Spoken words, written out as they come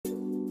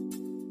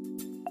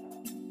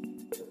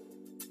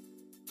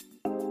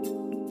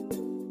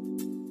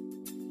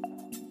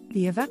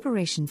The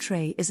evaporation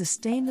tray is a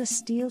stainless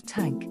steel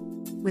tank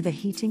with a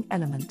heating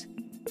element.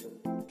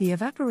 The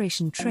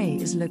evaporation tray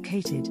is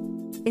located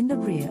in the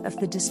rear of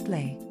the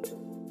display.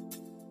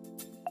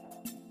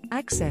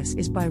 Access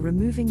is by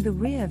removing the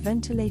rear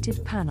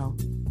ventilated panel.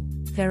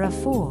 There are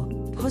 4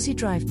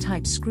 posi-drive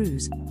type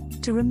screws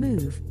to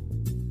remove,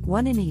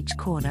 1 in each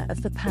corner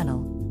of the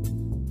panel.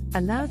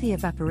 Allow the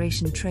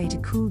evaporation tray to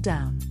cool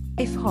down,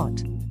 if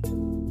hot.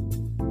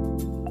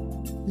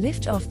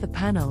 Lift off the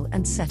panel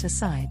and set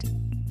aside.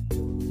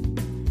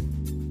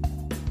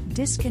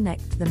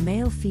 Disconnect the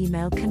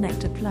male-female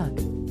connector plug.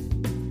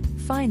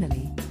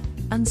 Finally,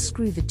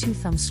 unscrew the 2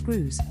 thumb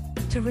screws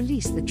to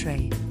release the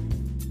tray.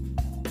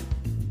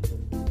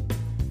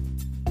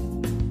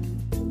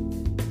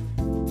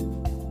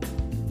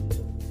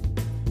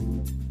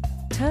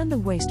 Turn the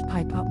waste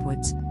pipe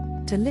upwards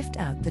to lift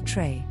out the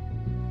tray.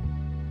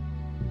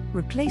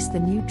 Replace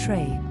the new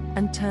tray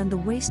and turn the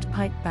waste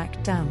pipe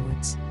back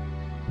downwards.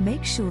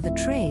 Make sure the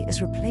tray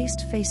is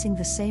replaced facing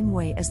the same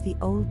way as the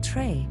old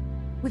tray,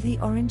 with the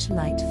orange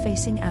light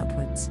facing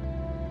outwards.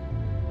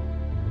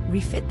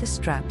 Refit the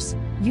straps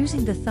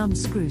using the thumb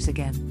screws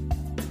again.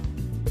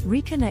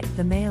 Reconnect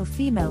the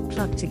male-female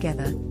plug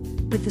together,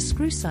 with the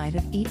screw side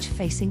of each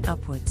facing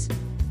upwards.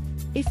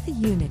 If the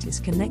unit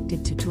is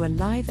connected to a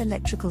live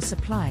electrical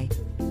supply,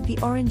 the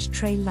orange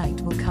tray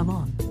light will come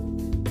on.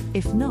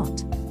 If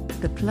not,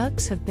 the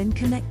plugs have been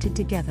connected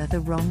together the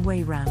wrong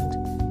way round.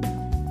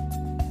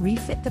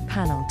 Refit the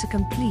panel to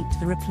complete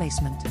the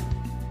replacement.